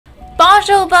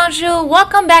Bonjour, bonjour,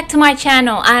 welcome back to my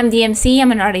channel. I'm DMC,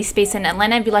 I'm an artist based in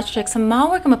Atlanta. If you'd like to check some of my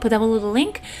work, I'm gonna put that little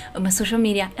link on my social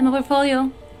media and my portfolio.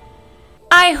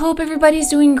 I hope everybody's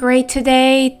doing great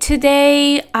today.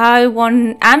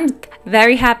 I'm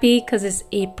very happy because it's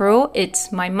April.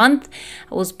 It's my month.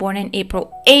 I was born in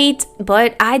April 8th,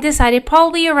 but I decided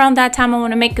probably around that time I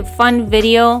want to make a fun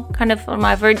video kind of for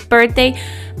my birthday.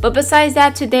 But besides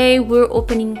that, today we're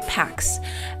opening packs.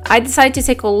 I decided to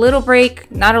take a little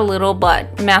break, not a little,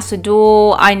 but Master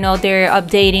Duel, I know they're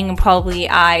updating, and probably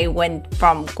I went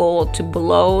from gold to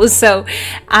below, so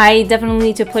I definitely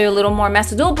need to play a little more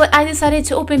Master Duel, but I decided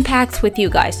to open packs with you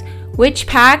guys. Which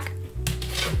pack?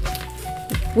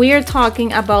 We are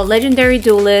talking about Legendary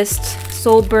Duelist,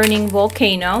 Soul Burning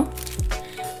Volcano.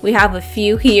 We have a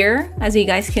few here, as you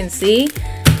guys can see,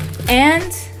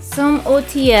 and some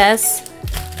OTS.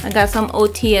 I got some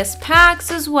OTS packs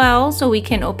as well, so we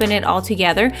can open it all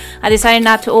together. I decided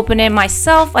not to open it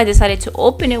myself. I decided to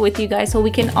open it with you guys so we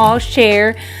can all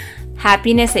share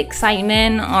happiness,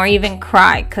 excitement, or even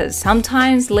cry, because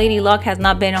sometimes Lady Luck has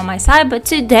not been on my side, but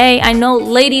today I know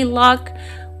Lady Luck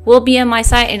will be on my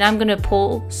side and I'm gonna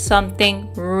pull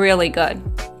something really good.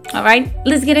 All right,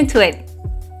 let's get into it.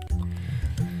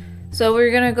 So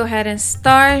we're gonna go ahead and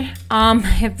start.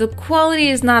 If the quality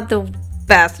is not the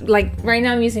best, like right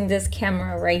now I'm using this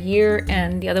camera right here,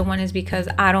 and the other one is because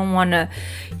I don't want to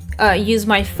use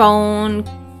my phone.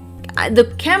 The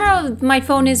camera of my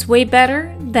phone is way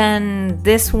better than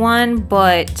this one,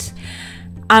 but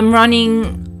I'm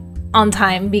running on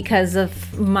time because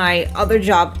of my other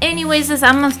job. Anyways,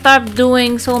 I'm gonna start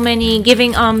doing so many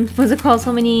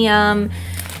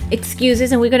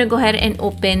excuses, and we're gonna go ahead and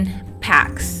open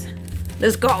packs.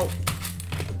 Let's go.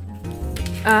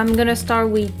 I'm gonna start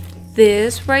with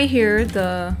this right here,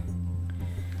 the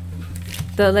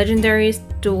Legendary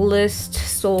Duelist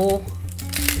Soul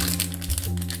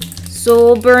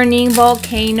Burning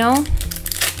Volcano.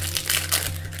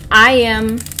 I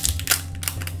am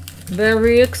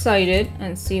very excited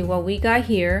and see what we got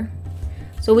here.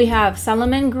 So we have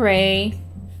Salamangreat,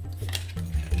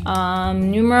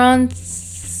 Numeron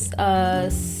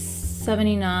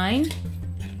 79,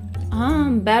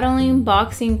 Battling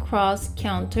Boxing Cross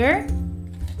Counter,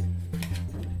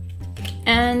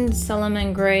 and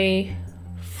Salamangreat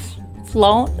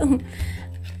Float,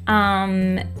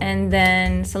 and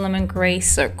then Salamangreat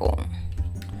Circle.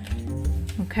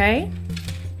 Okay.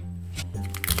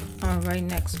 All right,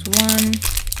 next one.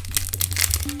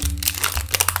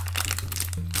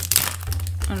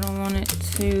 I don't want it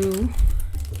to.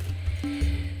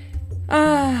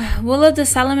 Will of the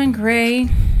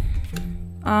Salamangreat,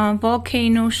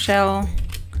 Volcano Shell,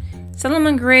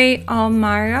 Salamangreat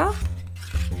Almira,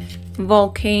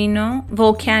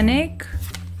 Volcanic,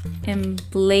 and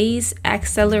Blaze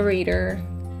Accelerator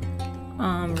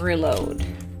Reload.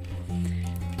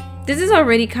 This is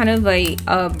already kind of a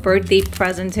birthday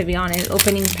present, to be honest.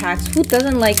 Opening packs. Who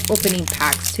doesn't like opening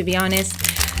packs, to be honest?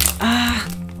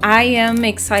 I am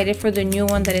excited for the new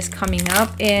one that is coming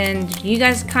up, and you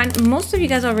guys most of you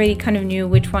guys already kind of knew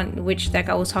which deck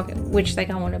I want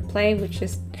to play, which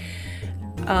is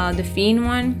the Fiend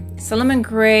one.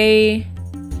 Salamangreat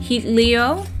Heat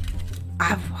Leo,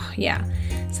 yeah,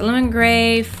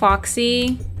 Salamangreat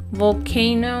Foxy,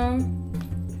 Volcanic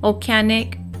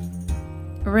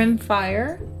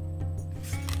Rimfire,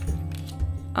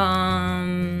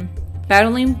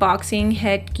 Battling Boxing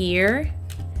Headgear,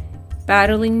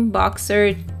 Battling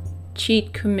Boxer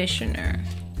Cheat Commissioner.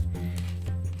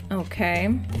 Okay,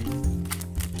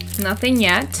 nothing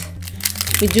yet.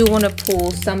 We do want to pull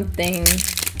something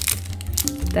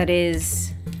that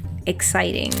is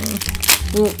exciting.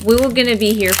 We were gonna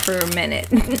be here for a minute.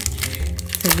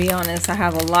 To be honest, I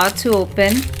have a lot to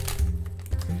open.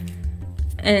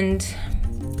 And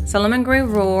Salamangreat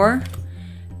Roar,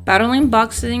 Battling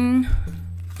Boxing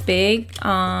Big,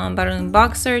 Battling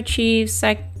Boxer Chief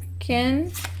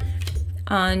Second,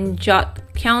 Jot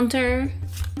Counter,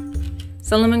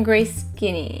 Salamangreat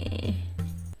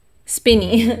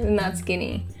Spinny, not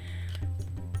Skinny.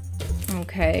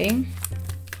 Okay.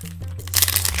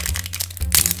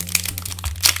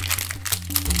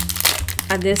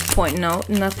 At this point, no,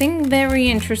 nothing very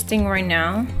interesting right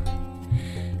now.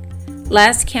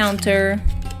 Last Counter,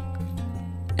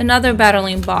 another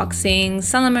Battling Boxing,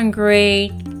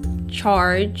 Salamangreat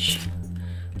Charge.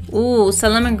 Ooh,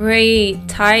 Salamangreat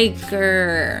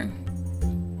Tiger.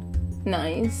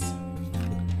 Nice.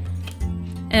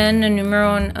 And a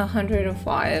Numeron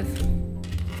 105.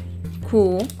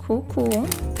 Cool.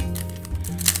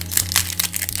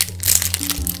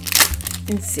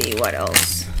 Let's see what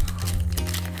else.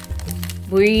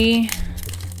 We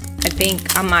I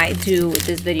think I might do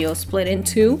this video split in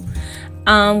two.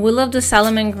 We love the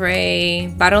Salomon Gray,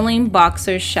 Battling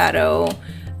Boxer Shadow.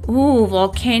 Ooh,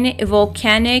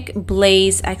 Volcanic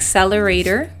Blaze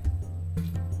Accelerator.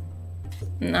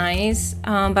 Nice.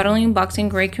 Battling Boxing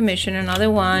Gray Commission, another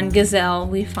one. Gazelle,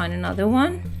 we find another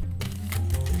one.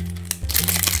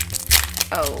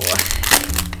 Oh.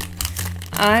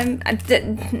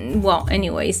 Well,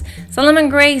 anyways. Salomon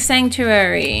Gray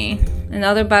Sanctuary.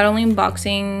 Another Battling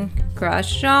Boxing Grass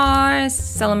Jars.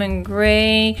 Salomon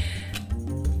Gray.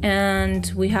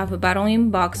 And we have a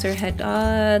Battling Boxer head.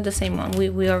 The same one.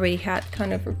 We already had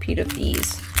kind of repeat of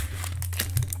these.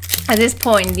 At this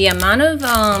point, the amount of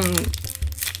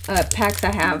packs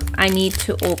I have, I need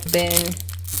to open.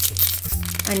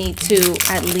 I need to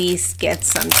at least get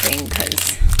something,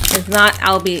 because if not,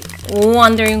 I'll be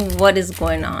wondering what is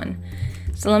going on.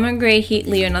 Salomon Gray Heat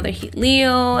Leo, another Heat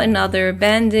Leo, another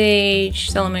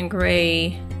Bandage, Salomon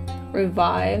Gray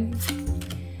Revive,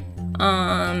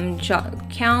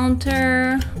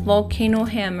 Counter, Volcano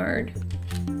Hammered.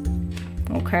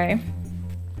 Okay.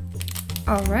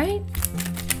 All right.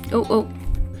 Oh.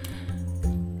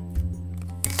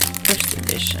 First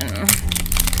edition.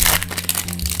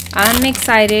 I'm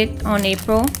excited on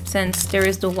April since there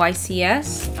is the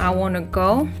YCS. I want to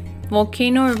go.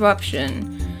 Volcano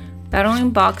Eruption,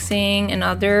 Battling Boxing,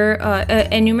 another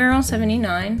Numeron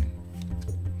 79,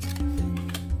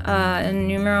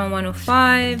 Numeron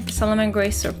 105, Salomon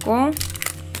Gray Circle,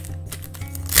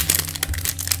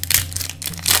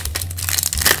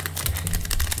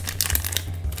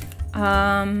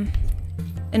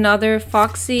 another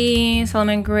Foxy,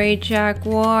 Salomon Gray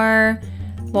Jaguar,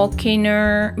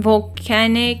 Volcanic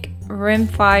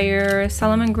Rimfire,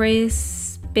 Salomon Gray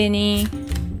Spinny,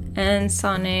 and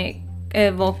Sonic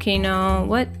Volcano.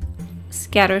 What?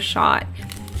 Scattershot.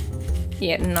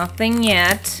 Yet nothing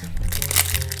yet.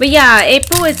 But yeah,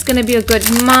 April is gonna be a good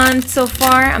month so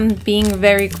far. I'm being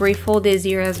very grateful. This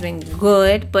year has been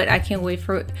good, but I can't wait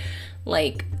for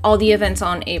like all the events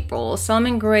on April.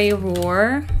 Salomon Gray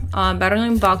Roar,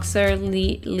 Battling Boxer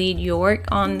Lead York.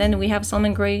 Then we have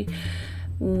Salomon Gray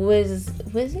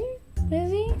Wizzy?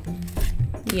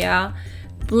 Yeah.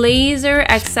 Blazer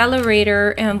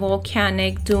Accelerator and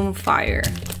Volcanic Doomfire.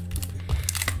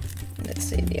 Let's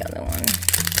see the other one.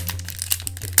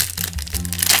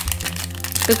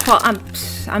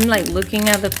 I'm like looking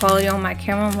at the quality on my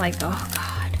camera. I'm like, oh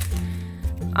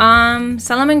god.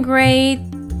 Salomon Gray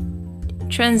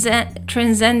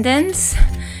Transcendence,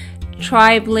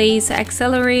 Tri-Blaze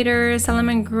Accelerator,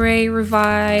 Salomon Gray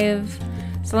Revive,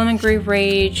 Salomon Gray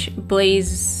Rage,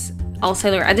 Blaze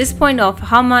Oscillator. At this point of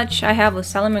how much I have of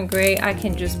Salomon Gray, I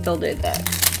can just build it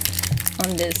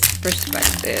on this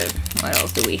perspective. What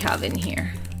else do we have in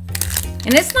here?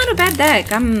 And it's not a bad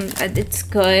deck. It's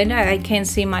good. I can't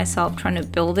see myself trying to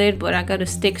build it, but I gotta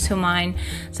stick to mine.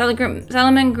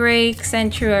 Salomon Gray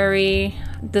Sanctuary,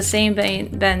 the same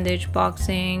Bandage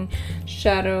Boxing,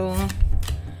 Shadow,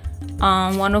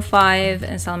 105,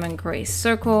 and Salomon Gray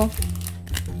Circle.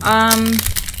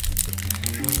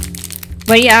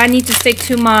 But yeah, I need to stick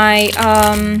to my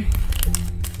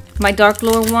my Dark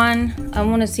Lore one. I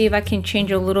want to see if I can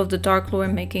change a little of the Dark Lore,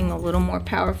 making it a little more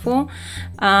powerful.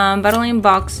 Battling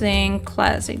Boxing,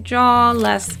 Classic Jaw,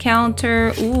 Last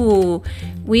Counter. Ooh,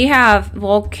 we have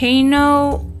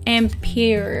Volcano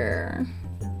Emperor.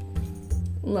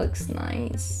 Looks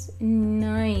nice.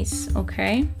 Nice.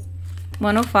 Okay.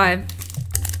 105.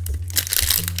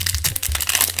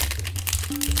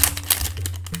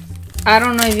 I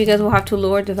don't know if you guys will have to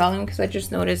lower the volume because I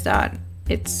just noticed that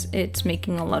it's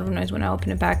making a lot of noise when I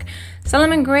open it back.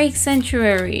 Salomon Gray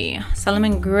Sanctuary,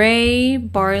 Salomon Gray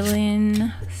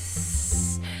Barlin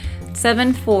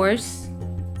 7 Force.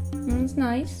 That's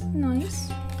nice, nice.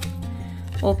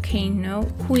 Volcano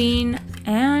Queen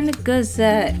and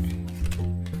Gazette.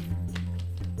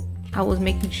 I was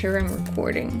making sure I'm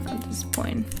recording at this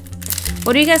point.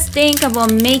 What do you guys think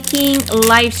about making a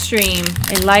live stream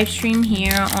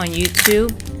here on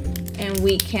YouTube, and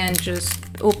we can just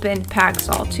open packs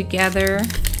all together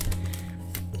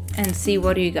and see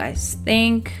what do you guys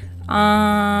think?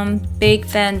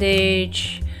 Big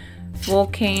Bandage,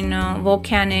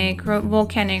 Volcanic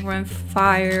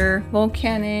Rimfire,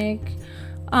 Volcanic,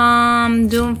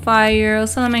 Doomfire,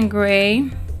 Salomon Gray.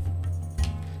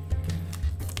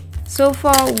 So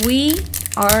far we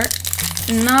are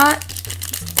not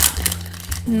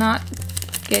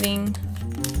getting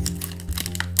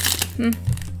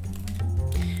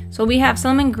So we have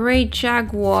Salomon Gray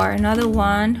Jaguar, another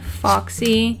one,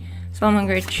 Foxy, Salomon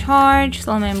Gray Charge,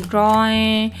 Salomon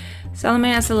Drawing,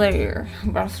 Salomon Accelerator.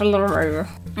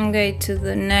 Okay, to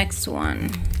the next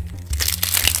one.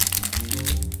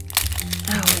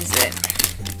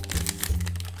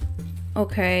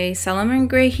 Okay, Salomon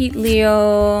Gray Heat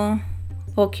Leo,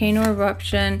 Volcano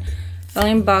Eruption,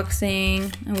 Belly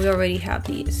Unboxing, and we already have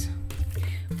these.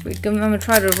 I'm gonna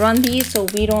try to run these so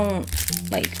we don't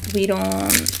make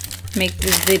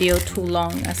this video too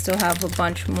long. I still have a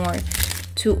bunch more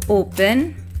to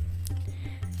open.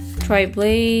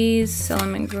 Tri-Blaze,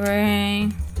 Salomon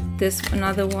Gray, this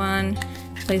another one,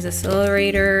 Blaze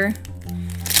Accelerator.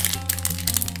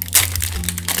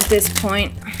 At this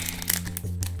point,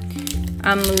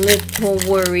 I'm a little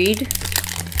worried.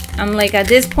 I'm like, at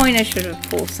this point, I should have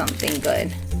pulled something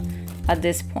good. At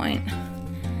this point.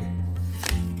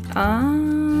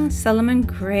 Salomon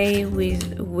Gray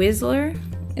Whistler,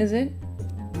 is it?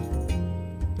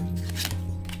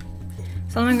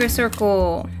 Salomon Gray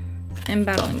Circle and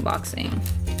Battle Unboxing.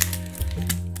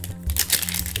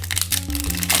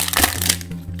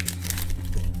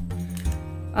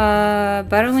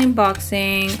 Battle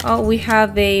Unboxing. Oh, we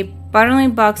have a Battle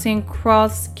Unboxing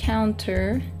Cross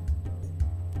Counter.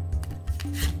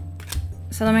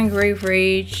 Salomon Gray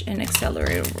Rage and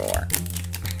Accelerator Roar.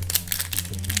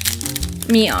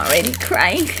 Me already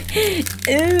crying.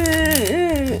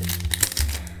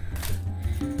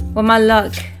 Well, my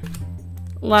luck.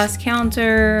 Last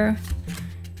counter.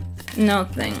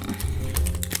 Nothing.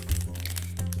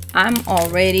 I'm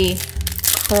already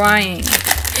crying.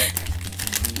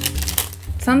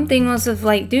 Something must have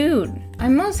like, dude, I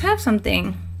must have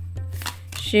something.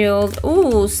 Shield.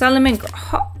 Ooh, Salomon.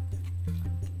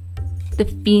 The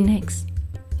Phoenix.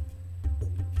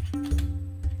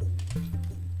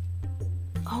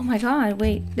 Oh my god,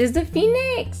 wait. There's the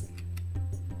Phoenix.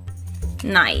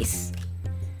 Nice.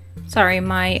 Sorry,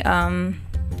 my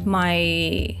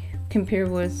computer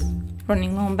was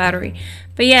running low on battery.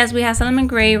 But yes, we have Salomon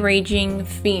Gray Raging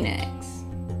Phoenix.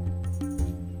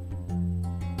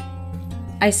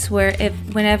 I swear,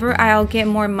 whenever I'll get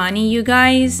more money, you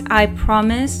guys, I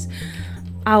promise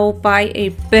I'll buy a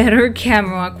better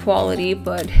camera quality,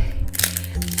 but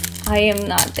I am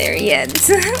not there yet.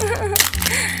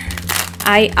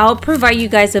 I'll provide you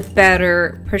guys a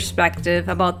better perspective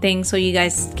about things so you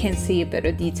guys can see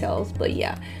better details. But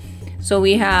yeah, so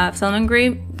we have Salomon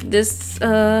Gray. This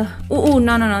no,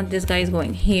 this guy is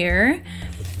going here.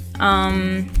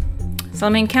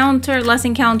 Salomon Counter,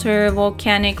 Lesson Counter,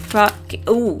 Volcanic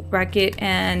Racket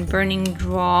and Burning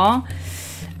Draw,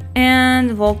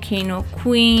 and Volcano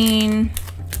Queen.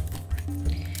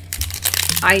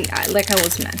 I like I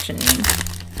was mentioning,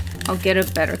 I'll get a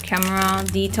better camera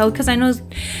detail because I know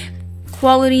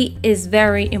quality is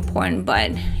very important,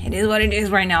 but it is what it is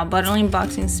right now. Battle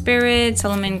Unboxing Spirit,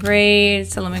 Salomon Gray,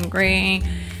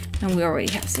 and we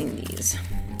already have seen these.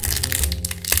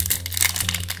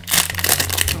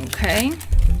 Okay,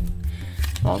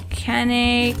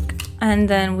 Volcanic, and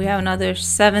then we have another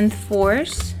 7th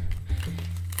Force.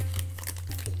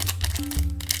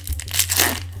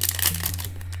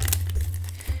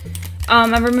 I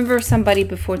remember somebody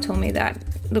before told me that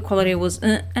the quality was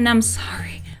and I'm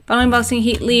sorry. Battle Unboxing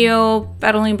Heat Leo,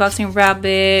 Battle Unboxing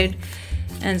Rabbit,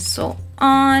 and so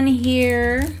on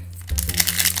here.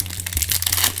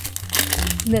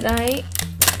 Did I?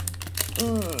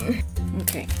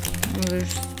 Okay,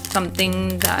 there's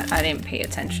something that I didn't pay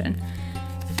attention.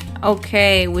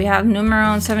 Okay, we have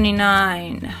Numeron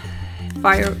 79,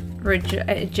 Fire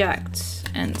Eject,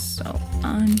 and so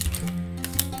on.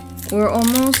 We're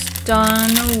almost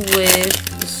done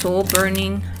with the Soul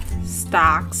Burning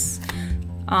stocks.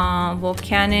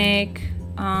 Volcanic,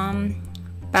 Battle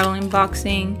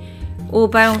Unboxing. Oh,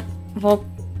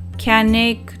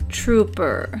 Volcanic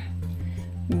Trooper.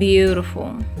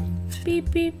 Beautiful.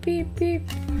 Beep, beep, beep, beep.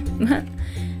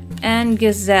 And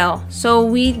Gazelle. So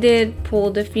we did pull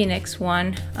the Phoenix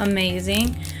one.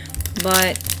 Amazing.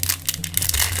 But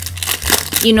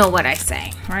you know what I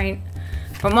say, right?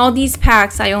 From all these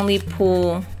packs, I only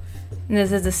pull,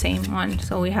 this is the same one.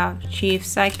 So we have Chief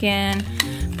 2nd.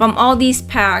 From all these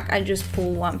packs, I just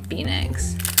pull one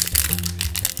Phoenix.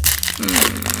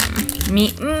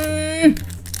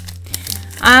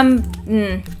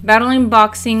 Battle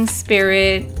Unboxing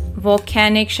Spirit,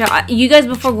 Volcanic Shell. You guys,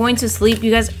 before going to sleep,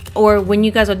 you guys, or when you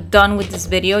guys are done with this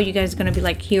video, you guys are gonna be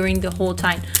like hearing the whole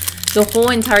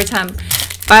entire time,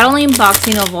 Battle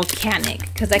Unboxing of Volcanic,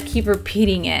 because I keep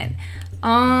repeating it.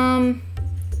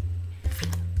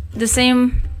 The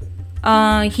same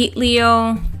Heat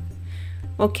Leo,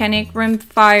 Volcanic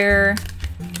Rimfire.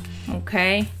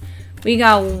 Okay, we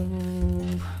got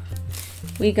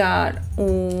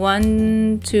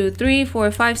 1, 2, 3,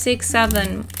 4, 5, 6,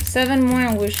 7 more,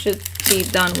 and we should be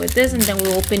done with this, and then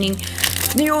we're opening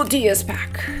the ODS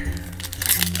pack.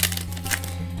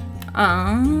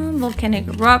 Volcanic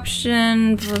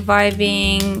eruption,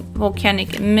 reviving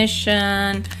volcanic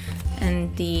emission,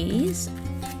 and these.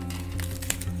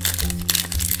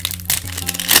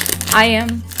 I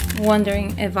am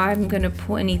wondering if I'm gonna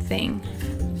pull anything.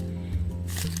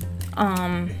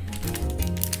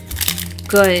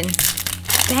 Good.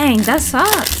 Dang, that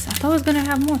sucks. I thought I was gonna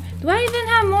have more. Do I even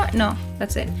have more? No,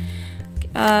 that's it.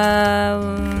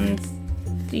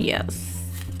 Yes,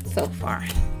 so far.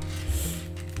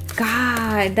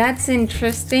 God, that's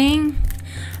interesting.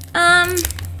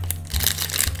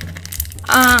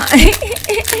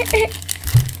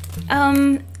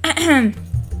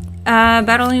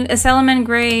 Battling Salamand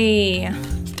Gray.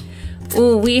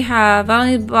 Oh, we have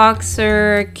Battling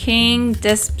Boxer King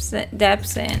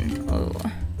Depson. Oh.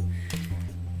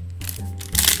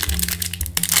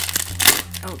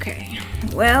 Okay.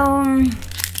 Well.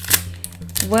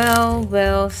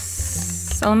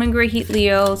 Salamand Gray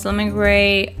Heatleo, Salamand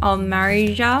Gray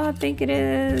Almarija, I think it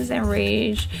is, and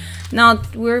Rage. Now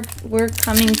we're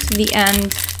coming to the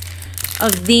end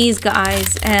of these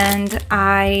guys, and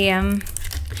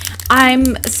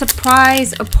I'm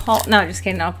surprised, appalled. No, just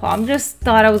kidding, not appalled. I just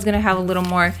thought I was gonna have a little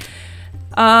more.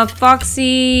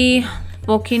 Foxy,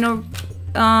 Volcano,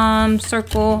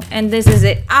 Circle, and this is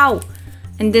it. Ow!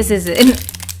 And this is it.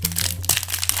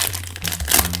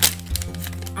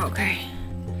 Okay.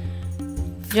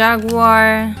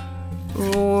 Jaguar,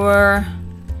 Roar,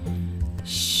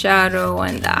 Shadow,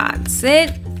 and that's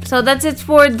it. So that's it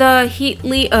for the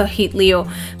Heatleo.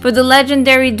 For the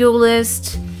Legendary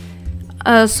Duelist,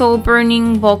 Soul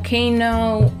Burning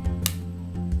Volcano.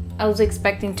 I was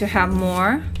expecting to have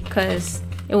more because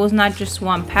it was not just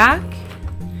one pack.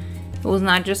 It was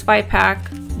not just 5-pack,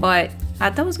 but I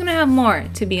thought I was gonna have more,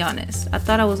 to be honest. I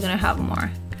thought I was gonna have more.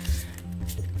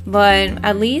 But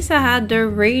at least I had the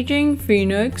Raging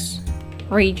Phoenix,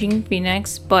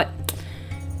 but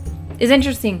it's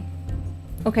interesting.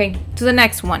 Okay, to the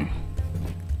next one.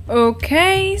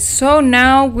 Okay, so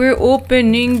now we're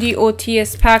opening the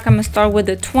OTS pack. I'm gonna start with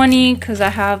the 20 because I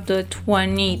have the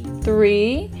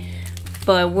 23,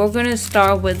 but we're gonna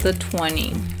start with the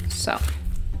 20. So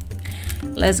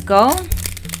let's go.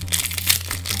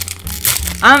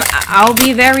 I'll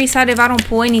be very sad if I don't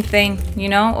pull anything, you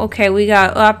know? Okay, we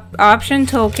got option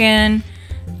token,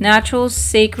 natural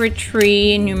sacred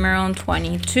tree, Numeron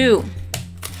 22.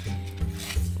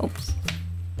 Oops.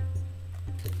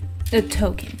 The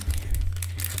token.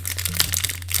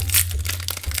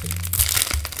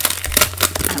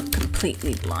 I'm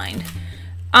completely blind.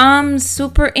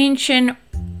 Super ancient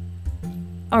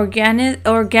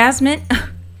orgasmic.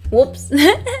 Whoops.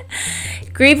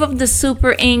 Grave of the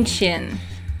super ancient.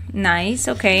 Nice,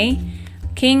 okay.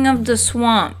 King of the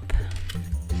Swamp.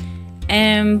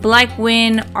 And Black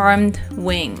Wind Armed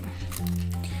Wing.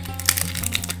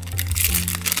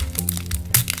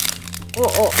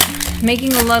 Oh,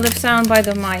 making a lot of sound by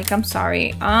the mic. I'm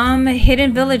sorry.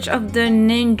 Hidden Village of the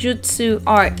Ninjutsu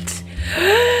Art.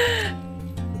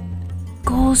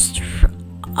 Ghost.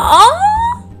 Oh!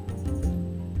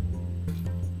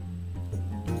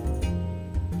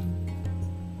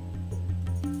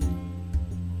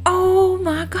 Oh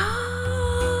my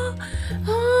god.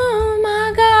 Oh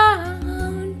my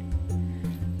god.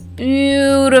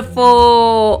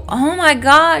 Beautiful. Oh my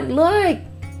god, look.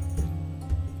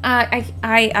 I'm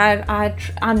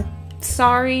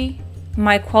sorry.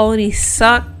 My quality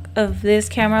suck of this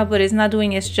camera, but it's not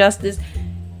doing its justice.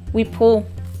 We pull.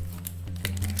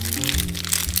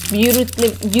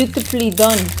 Beautifully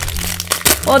done.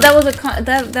 Well, that was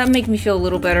that made me feel a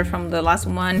little better from the last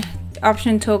one.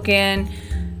 Option token.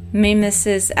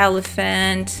 Mimesis,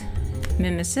 Elephant,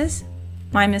 Mimesis,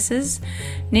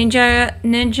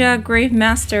 Ninja Grave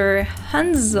Master,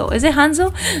 Hanzo. Is it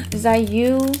Hanzo? Is that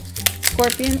you,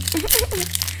 Scorpion?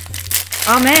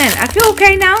 Oh man, I feel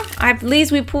okay now. At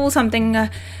least we pulled something.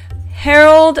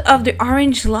 Herald of the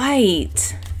Orange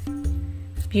Light.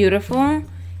 Beautiful.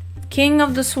 King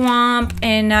of the Swamp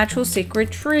and Natural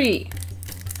Sacred Tree.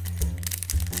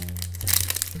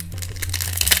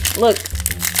 Look.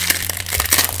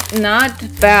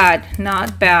 Not bad,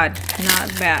 not bad,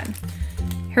 not bad.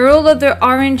 Herald of the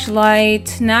Orange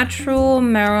Light, Natural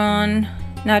Maron,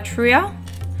 Natria,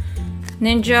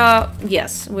 Ninja.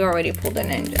 Yes, we already pulled a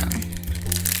Ninja.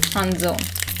 Hanzo.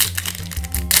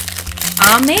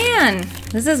 Oh man,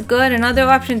 this is good. Another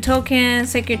option token,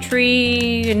 Sacred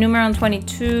Tree, Numeron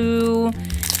 22.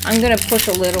 I'm gonna push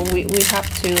a little. We have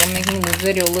to. I'm making this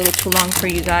video a little too long for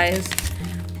you guys.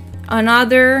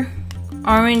 Another.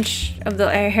 Orange of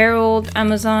the Herald,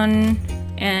 Amazon,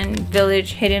 and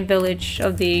Village, Hidden Village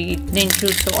of the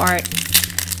Ninjutsu Art.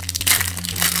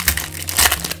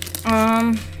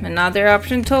 Another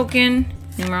option token,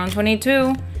 numero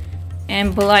 22,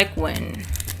 and Black Wind.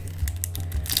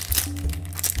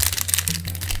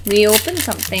 We open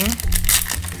something.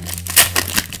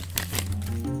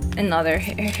 Another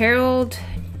Herald,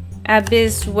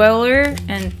 Abyss Dweller,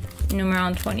 and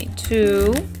numero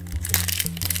 22.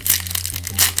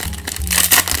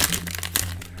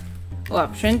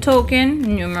 Option token,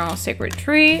 numero Sacred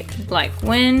Tree, Black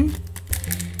Wind.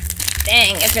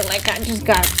 Dang, I feel like I just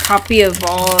got a copy of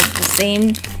all of the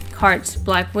same cards.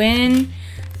 Black Wind,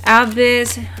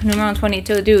 Abyss, numero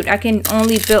 22. Dude, I can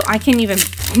only build, I can't even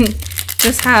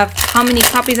just have how many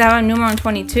copies I have of numero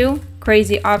 22.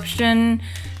 Crazy option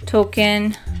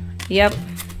token. Yep.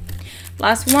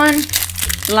 Last one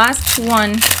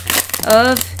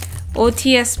of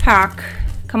OTS pack.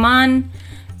 Come on.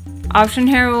 Option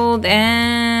Herald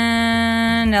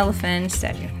and Elephant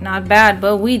Statue. Not bad,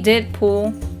 but we did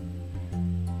pull.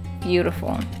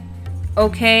 Beautiful.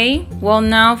 Okay, well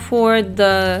now for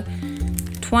the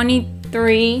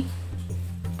 23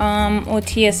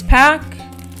 OTS pack.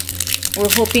 We're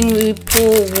hoping we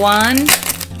pull one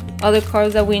other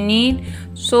cards that we need.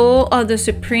 Soul of the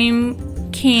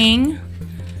Supreme King.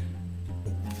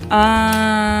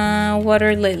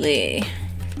 Water Lily.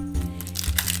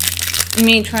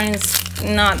 Me trying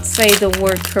to not say the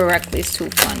word correctly is too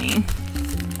funny.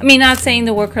 I mean, not saying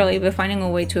the word correctly, but finding a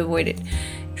way to avoid it.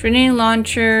 Trinity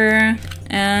Launcher,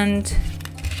 and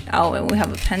oh, and we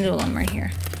have a Pendulum right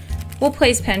here. We'll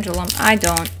place Pendulum. I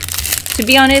don't. To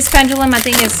be honest, Pendulum, I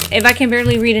think is, if I can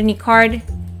barely read any card,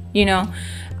 you know,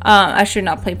 I should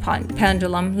not play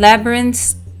Pendulum.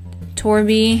 Labyrinth,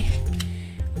 Torby,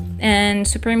 and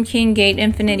Supreme King, Gate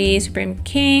Infinity, Supreme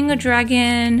King, a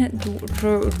Dragon,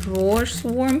 Drawer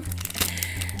Swarm.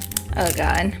 Oh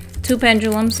god. Two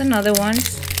Pendulums, another one.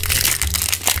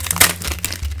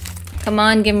 Come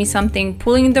on, give me something.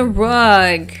 Pulling the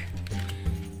Rug.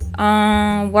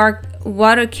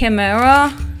 Water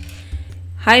Chimera.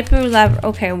 Hyper Lab.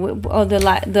 Okay. Oh, oh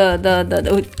god.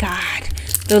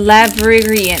 The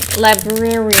Librarian.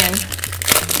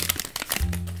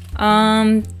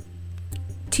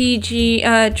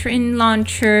 TG Trin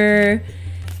Launcher,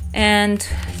 and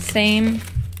same.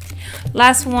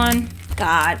 Last one.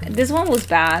 God, this one was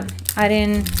bad. I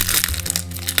didn't.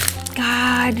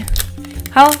 God.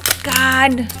 How?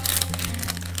 God.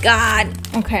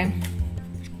 Okay.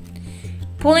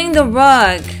 Pulling the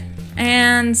Rug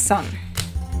and some.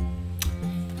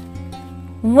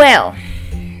 Well,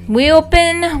 we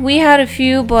had a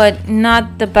few, but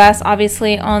not the best.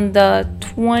 Obviously, on the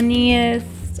 20th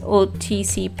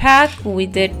OTC pack, we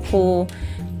did pull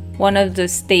one of the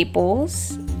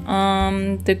staples,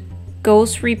 the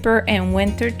Ghost Reaper and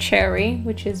Winter Cherry,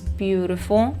 which is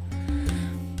beautiful.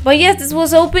 But yes, this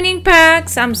was opening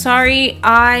packs. I'm sorry,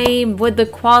 with the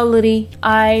quality,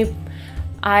 I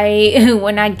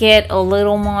when I get a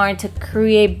little more to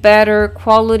create better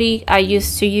quality, I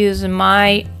used to use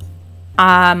my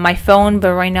phone,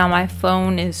 but right now my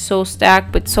phone is so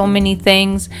stacked with so many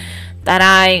things that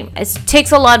it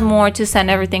takes a lot more to send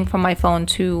everything from my phone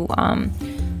to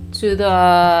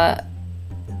the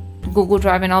Google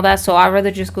Drive and all that, so I'd rather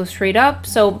just go straight up.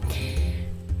 So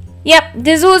yep,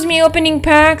 this was me opening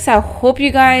packs. I hope you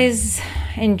guys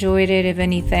enjoyed it. If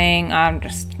anything, I'm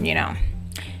just, you know.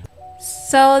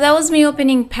 So that was me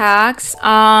opening packs.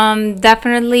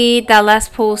 Definitely that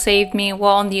last pull saved me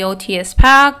well on the OTS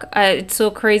pack. It's so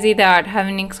crazy that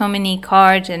having so many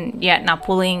cards and yet not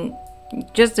pulling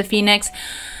just the Phoenix.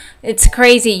 It's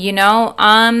crazy, you know.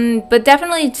 But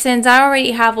definitely, since I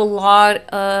already have a lot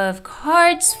of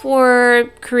cards for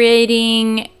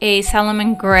creating a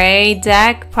Salamangreat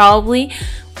deck, probably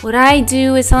would I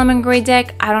do a Salamangreat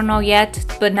deck? I don't know yet,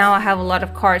 but now I have a lot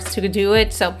of cards to do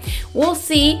it, so we'll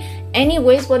see.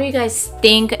 Anyways, what do you guys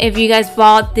think? If you guys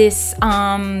bought this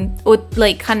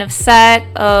like kind of set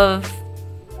of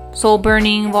Soul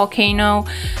Burning Volcano,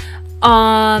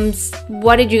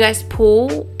 what did you guys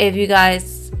pull? If you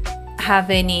guys have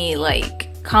any like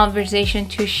conversation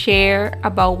to share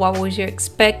about what was your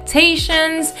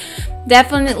expectations,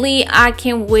 definitely I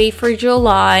can't wait for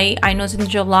July. I know in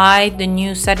July the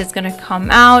new set is gonna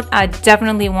come out. I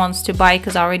definitely wants to buy,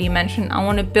 because I already mentioned I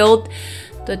want to build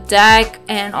the deck,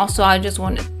 and also I just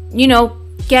want to, you know,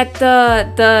 get the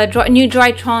new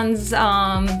Drytron's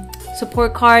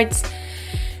support cards.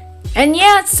 And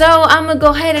yeah, so I'm gonna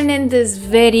go ahead and end this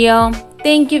video.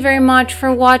 Thank you very much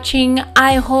for watching.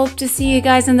 I hope to see you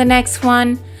guys in the next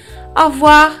one. Au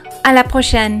revoir, à la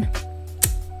prochaine.